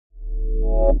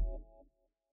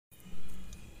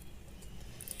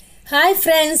Hi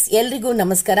friends, ಎಲ್ರಿಗೂ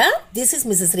ನಮಸ್ಕಾರ. This is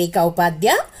Mrs ರೇಖಾ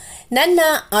ಉಪಾಧ್ಯ. ನನ್ನ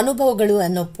ಅನುಭವಗಳು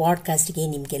ಅನ್ನೋ ಪಾಡ್ಕಾಸ್ಟ್ಗೆ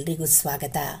ನಿಮ್ಗೆಲ್ರಿಗೂ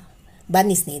ಸ್ವಾಗತ.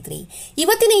 ಬನ್ನಿ ಸ್ನೇಹಿತರೆ,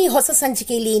 ಇವತ್ತಿನ ಈ ಹೊಸ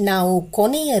ಸಂಚಿಕೆಯಲ್ಲಿ ನಾವು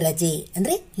ಕೊನೆಯ ರಜೆ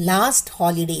ಅಂದರೆ ಲಾಸ್ಟ್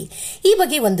ಹಾಲಿಡೇ ಈ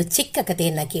ಬಗ್ಗೆ ಒಂದು ಚಿಕ್ಕ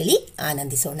ಕಥೆಯನ್ನು ಕೇಳಿ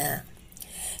ಆನಂದಿಸೋಣ.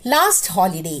 ಲಾಸ್ಟ್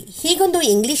ಹಾಲಿಡೇ ಹೀಗೊಂದು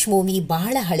ಇಂಗ್ಲಿಷ್ ಮೂವಿ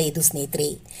ಬಹಳ ಹಳೆಯದು ಸ್ನೇಹಿತರೆ.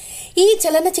 ಈ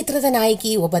ಚಲನಚಿತ್ರದ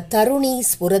ನಾಯಕಿ ಒಬ್ಬ ತರುಣಿ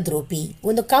ಸ್ಫುರದ್ರೂಪಿ.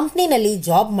 ಒಂದು ಕಂಪ್ನಿನಲ್ಲಿ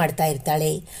ಜಾಬ್ ಮಾಡ್ತಾ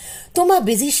ಇರ್ತಾಳೆ. ತುಂಬ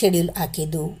ಬ್ಯುಸಿ ಶೆಡ್ಯೂಲ್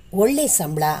ಹಾಕಿದ್ದು, ಒಳ್ಳೆ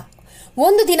ಸಂಬಳ.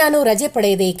 ಒಂದು ದಿನಾನೂ ರಜೆ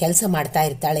ಪಡೆಯದೆ ಕೆಲಸ ಮಾಡ್ತಾ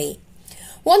ಇರ್ತಾಳೆ.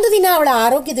 ಒಂದು ದಿನ ಅವಳ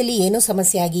ಆರೋಗ್ಯದಲ್ಲಿ ಏನೋ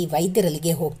ಸಮಸ್ಯೆ ಆಗಿ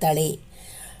ವೈದ್ಯರಲ್ಲಿಗೆ ಹೋಗ್ತಾಳೆ.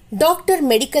 ಡಾಕ್ಟರ್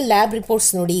ಮೆಡಿಕಲ್ ಲ್ಯಾಬ್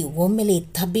ರಿಪೋರ್ಟ್ಸ್ ನೋಡಿ ಒಮ್ಮೆಲೆ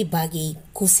ತಬ್ಬಿಬ್ಬಾಗಿ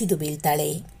ಕುಸಿದು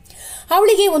ಬೀಳ್ತಾಳೆ.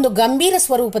 ಅವಳಿಗೆ ಒಂದು ಗಂಭೀರ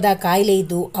ಸ್ವರೂಪದ ಕಾಯಿಲೆ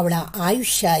ಇದ್ದು ಅವಳ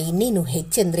ಆಯುಷ್ಯ ಇನ್ನೇನು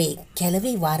ಹೆಚ್ಚೆಂದರೆ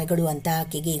ಕೆಲವೇ ವಾರಗಳು ಅಂತ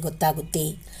ಆಕೆಗೆ ಗೊತ್ತಾಗುತ್ತೆ.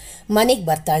 ಮನೆಗೆ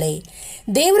ಬರ್ತಾಳೆ.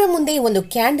 ದೇವರ ಮುಂದೆ ಒಂದು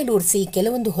ಕ್ಯಾಂಡಲ್ ಉರಿಸಿ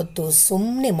ಕೆಲವೊಂದು ಹೊತ್ತು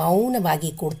ಸುಮ್ಮನೆ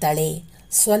ಮೌನವಾಗಿ ಕೂಡ್ತಾಳೆ.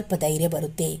 ಸ್ವಲ್ಪ ಧೈರ್ಯ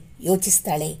ಬರುತ್ತೆ.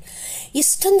 ಯೋಚಿಸ್ತಾಳೆ,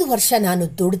 ಇಷ್ಟೊಂದು ವರ್ಷ ನಾನು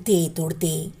ದುಡ್ದೆ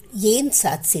ಏನು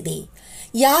ಸಾಧಿಸಿದೆ?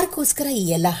 ಯಾರಿಗೋಸ್ಕರ ಈ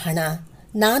ಎಲ್ಲ ಹಣ?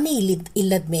 ನಾನೇ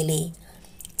ಇಲ್ಲದ ಮೇಲೆ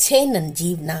ನನ್ನ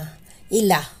ಜೀವನ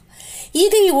ಇಲ್ಲ.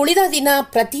 ಈಗ ಈ ಉಳಿದ ದಿನ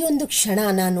ಪ್ರತಿಯೊಂದು ಕ್ಷಣ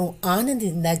ನಾನು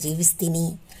ಆನಂದದಿಂದ ಜೀವಿಸ್ತೀನಿ.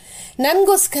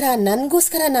 ನನಗೋಸ್ಕರ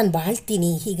ನಾನು ಬಾಳ್ತೀನಿ.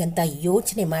 ಹೀಗಂತ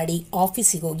ಯೋಚನೆ ಮಾಡಿ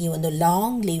ಆಫೀಸಿಗೆ ಹೋಗಿ ಒಂದು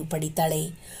ಲಾಂಗ್ ಲೀವ್ ಪಡಿತಾಳೆ.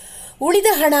 ಉಳಿದ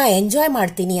ಹಣ ಎಂಜಾಯ್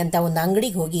ಮಾಡ್ತೀನಿ ಅಂತ ಒಂದು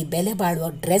ಅಂಗಡಿಗೆ ಹೋಗಿ ಬೆಲೆ ಬಾಳುವ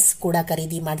ಡ್ರೆಸ್ ಕೂಡ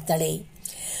ಖರೀದಿ ಮಾಡ್ತಾಳೆ.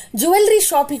 ಜ್ಯುವೆಲ್ರಿ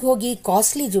ಶಾಪಿಗೆ ಹೋಗಿ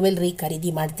ಕಾಸ್ಟ್ಲಿ ಜ್ಯುವೆಲ್ರಿ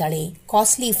ಖರೀದಿ ಮಾಡ್ತಾಳೆ.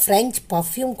 ಕಾಸ್ಟ್ಲಿ ಫ್ರೆಂಚ್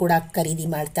ಪರ್ಫ್ಯೂಮ್ ಕೂಡ ಖರೀದಿ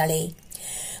ಮಾಡ್ತಾಳೆ.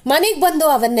 ಮನೆಗೆ ಬಂದು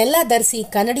ಅವನ್ನೆಲ್ಲ ಧರಿಸಿ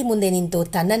ಕನ್ನಡಿ ಮುಂದೆ ನಿಂತು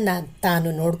ತನ್ನನ್ನು ತಾನು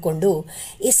ನೋಡಿಕೊಂಡು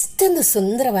ಎಷ್ಟೊಂದು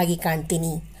ಸುಂದರವಾಗಿ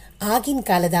ಕಾಣ್ತೀನಿ, ಆಗಿನ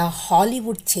ಕಾಲದ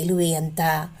ಹಾಲಿವುಡ್ ಚೆಲುವೆ ಅಂತ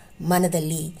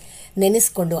ಮನದಲ್ಲಿ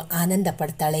ನೆನೆಸ್ಕೊಂಡು ಆನಂದ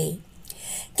ಪಡ್ತಾಳೆ.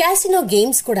 ಕ್ಯಾಸಿನೋ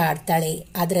ಗೇಮ್ಸ್ ಕೂಡ ಆಡ್ತಾಳೆ.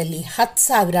 ಅದರಲ್ಲಿ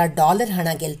 $10,000 ಹಣ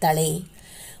ಗೆಲ್ತಾಳೆ.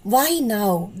 ವೈ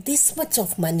ನಾವ್ ದಿಸ್ ಮಚ್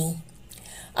ಆಫ್ ಮನಿ?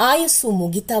 ಆಯಸ್ಸು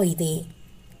ಮುಗಿತಾ ಇದೆ.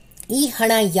 ಈ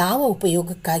ಹಣ ಯಾವ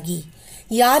ಉಪಯೋಗಕ್ಕಾಗಿ?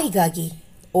 ಯಾರಿಗಾಗಿ?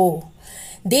 ಓ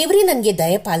ದೇವರೇ ನನಗೆ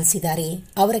ದಯ ಪಾಲಿಸಿದ್ದಾರೆ.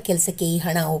 ಅವರ ಕೆಲಸಕ್ಕೆ ಈ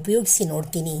ಹಣ ಉಪಯೋಗಿಸಿ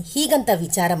ನೋಡ್ತೀನಿ. ಹೀಗಂತ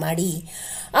ವಿಚಾರ ಮಾಡಿ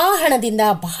ಆ ಹಣದಿಂದ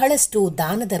ಬಹಳಷ್ಟು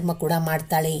ದಾನ ಧರ್ಮ ಕೂಡ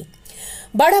ಮಾಡ್ತಾಳೆ.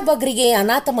 ಬಡ ಬಗ್ಗರಿಗೆ,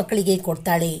 ಅನಾಥ ಮಕ್ಕಳಿಗೆ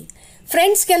ಕೊಡ್ತಾಳೆ.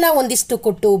 ಫ್ರೆಂಡ್ಸ್ಗೆಲ್ಲ ಒಂದಿಷ್ಟು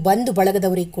ಕೊಟ್ಟು, ಬಂಧು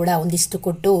ಬಳಗದವರಿಗೆ ಕೂಡ ಒಂದಿಷ್ಟು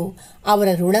ಕೊಟ್ಟು ಅವರ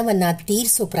ಋಣವನ್ನು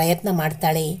ತೀರಿಸೋ ಪ್ರಯತ್ನ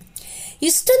ಮಾಡ್ತಾಳೆ.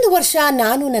 ಇಷ್ಟೊಂದು ವರ್ಷ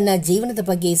ನಾನು ನನ್ನ ಜೀವನದ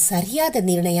ಬಗ್ಗೆ ಸರಿಯಾದ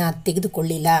ನಿರ್ಣಯ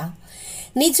ತೆಗೆದುಕೊಳ್ಳಿಲ್ಲ.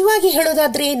 ನಿಜವಾಗಿ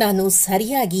ಹೇಳೋದಾದ್ರೆ ನಾನು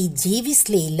ಸರಿಯಾಗಿ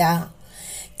ಜೀವಿಸಲೇ ಇಲ್ಲ.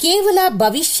 ಕೇವಲ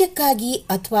ಭವಿಷ್ಯಕ್ಕಾಗಿ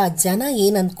ಅಥವಾ ಜನ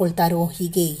ಏನು ಅಂದ್ಕೊಳ್ತಾರೋ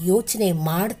ಹೀಗೆ ಯೋಚನೆ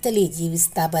ಮಾಡ್ತಲೇ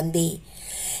ಜೀವಿಸ್ತಾ ಬಂದೆ.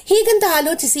 ಹೀಗಂತ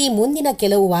ಆಲೋಚಿಸಿ ಮುಂದಿನ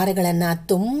ಕೆಲವು ವಾರಗಳನ್ನು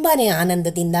ತುಂಬಾನೇ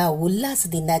ಆನಂದದಿಂದ,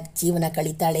 ಉಲ್ಲಾಸದಿಂದ ಜೀವನ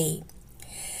ಕಳೀತಾಳೆ.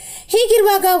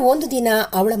 ಹೀಗಿರುವಾಗ ಒಂದು ದಿನ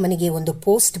ಅವಳ ಮನೆಗೆ ಒಂದು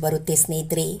ಪೋಸ್ಟ್ ಬರುತ್ತೆ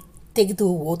ಸ್ನೇಹಿತರೆ. ತೆಗೆದು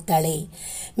ಓದ್ತಾಳೆ.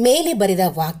 ಮೇಲೆ ಬರೆದ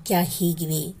ವಾಕ್ಯ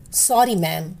ಹೀಗಿವೆ: sorry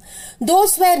ma'am,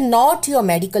 those were not your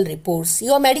medical reports.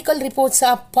 Your medical reports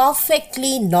are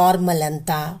perfectly normal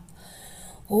ಅಂತ.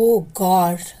 Oh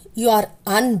God, you are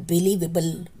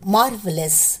unbelievable,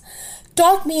 marvellous,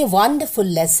 taught me a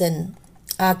wonderful lesson.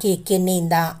 ಆಕೆ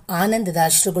ಕೆನ್ನೆಯಿಂದ ಆನಂದದ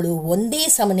ಅಶ್ರುಗಳು ಒಂದೇ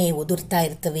ಸಮನೆ ಉದುರ್ತಾ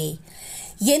ಇರ್ತವೆ.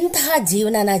 ಎಂತಹ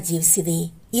ಜೀವನನ ಜೀವಿಸಿದೆ?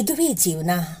 ಇದುವೇ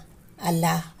ಜೀವನ ಅಲ್ಲ,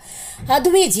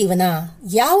 ಅದುವೇ ಜೀವನ.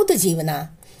 ಯಾವುದು ಜೀವನ?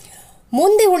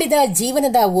 ಮುಂದೆ ಉಳಿದ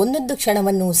ಜೀವನದ ಒಂದೊಂದು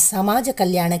ಕ್ಷಣವನ್ನು ಸಮಾಜ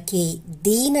ಕಲ್ಯಾಣಕ್ಕೆ,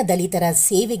 ದೀನ ದಲಿತರ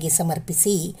ಸೇವೆಗೆ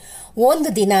ಸಮರ್ಪಿಸಿ ಒಂದು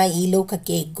ದಿನ ಈ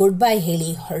ಲೋಕಕ್ಕೆ ಗುಡ್ ಬೈ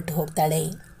ಹೇಳಿ ಹೊರಟು ಹೋಗ್ತಾಳೆ.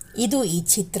 ಇದು ಈ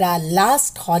ಚಿತ್ರ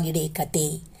ಲಾಸ್ಟ್ ಹಾಲಿಡೇ ಕತೆ.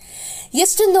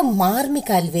 ಎಷ್ಟೊಂದು ಮಾರ್ಮಿಕ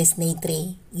ಅಲ್ವೇ ಸ್ನೇಹಿತರೆ?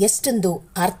 ಎಷ್ಟೊಂದು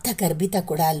ಅರ್ಥಗರ್ಭಿತ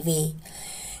ಕೂಡ ಅಲ್ವೇ?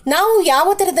 ನಾವು ಯಾವ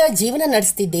ಥರದ ಜೀವನ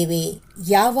ನಡೆಸ್ತಿದ್ದೇವೆ?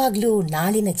 ಯಾವಾಗಲೂ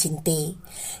ನಾಳಿನ ಚಿಂತೆ,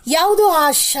 ಯಾವುದೋ ಆ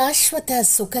ಶಾಶ್ವತ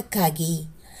ಸುಖಕ್ಕಾಗಿ.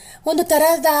 ಒಂದು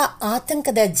ತರಹದ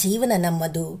ಆತಂಕದ ಜೀವನ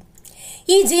ನಮ್ಮದು.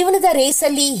 ಈ ಜೀವನದ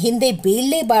ರೇಸಲ್ಲಿ ಹಿಂದೆ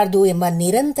ಬೀಳಲೇಬಾರದು ಎಂಬ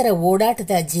ನಿರಂತರ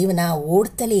ಓಡಾಟದ ಜೀವನ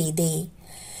ಓಡ್ತಲೇ ಇದೆ.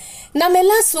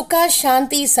 ನಮ್ಮೆಲ್ಲ ಸುಖ,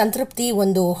 ಶಾಂತಿ, ಸಂತೃಪ್ತಿ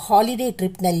ಒಂದು ಹಾಲಿಡೇ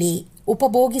ಟ್ರಿಪ್ನಲ್ಲಿ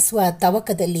ಉಪಭೋಗಿಸುವ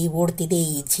ತವಕದಲ್ಲಿ ಓಡ್ತಿದೆ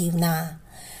ಈ ಜೀವನ.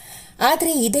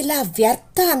 ಆದರೆ ಇದೆಲ್ಲ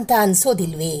ವ್ಯರ್ಥ ಅಂತ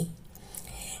ಅನ್ಸೋದಿಲ್ವೇ?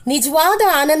 ನಿಜವಾದ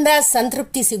ಆನಂದ,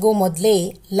 ಸಂತೃಪ್ತಿ ಸಿಗೋ ಮೊದಲೇ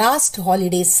ಲಾಸ್ಟ್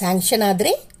ಹಾಲಿಡೇ ಸ್ಯಾಂಕ್ಷನ್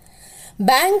ಆದರೆ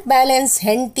ಬ್ಯಾಂಕ್ ಬ್ಯಾಲೆನ್ಸ್,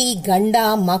 ಹೆಂಡತಿ, ಗಂಡ,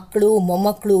 ಮಕ್ಕಳು,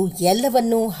 ಮೊಮ್ಮಕ್ಕಳು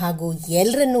ಎಲ್ಲವನ್ನೂ ಹಾಗೂ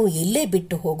ಎಲ್ಲರನ್ನೂ ಇಲ್ಲೇ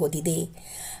ಬಿಟ್ಟು ಹೋಗೋದಿದೆ.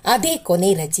 ಅದೇ ಕೊನೆ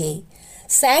ರಜೆ.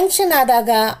 ಸ್ಯಾಂಕ್ಷನ್ ಆದಾಗ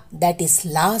ದಟ್ ಈಸ್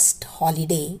ಲಾಸ್ಟ್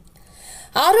ಹಾಲಿಡೇ.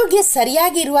 ಆರೋಗ್ಯ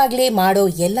ಸರಿಯಾಗಿರುವಾಗಲೇ ಮಾಡೋ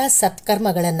ಎಲ್ಲ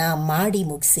ಸತ್ಕರ್ಮಗಳನ್ನು ಮಾಡಿ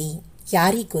ಮುಗಿಸಿ.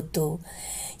 ಯಾರಿಗೊತ್ತು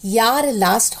ಯಾರ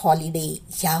ಲಾಸ್ಟ್ ಹಾಲಿಡೇ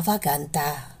ಯಾವಾಗ ಅಂತ?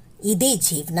 ಇದೇ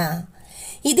ಜೀವನ,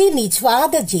 ಇದೇ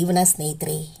ನಿಜವಾದ ಜೀವನ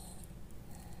ಸ್ನೇಹಿತರೆ.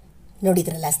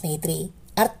 ನೋಡಿದ್ರಲ್ಲ ಸ್ನೇಹಿತರೆ,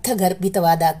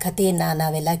 ಅರ್ಥಗರ್ಭಿತವಾದ ಕಥೆಯನ್ನು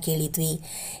ನಾವೆಲ್ಲ ಕೇಳಿದ್ವಿ.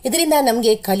 ಇದರಿಂದ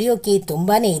ನಮಗೆ ಕಲಿಯೋಕೆ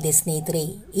ತುಂಬಾ ಇದೆ ಸ್ನೇಹಿತರೆ.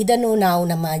 ಇದನ್ನು ನಾವು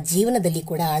ನಮ್ಮ ಜೀವನದಲ್ಲಿ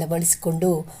ಕೂಡ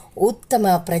ಅಳವಡಿಸಿಕೊಂಡು ಉತ್ತಮ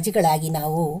ಪ್ರಜೆಗಳಾಗಿ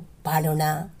ನಾವು ಬಾಳೋಣ.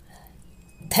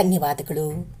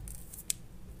 ಧನ್ಯವಾದಗಳು.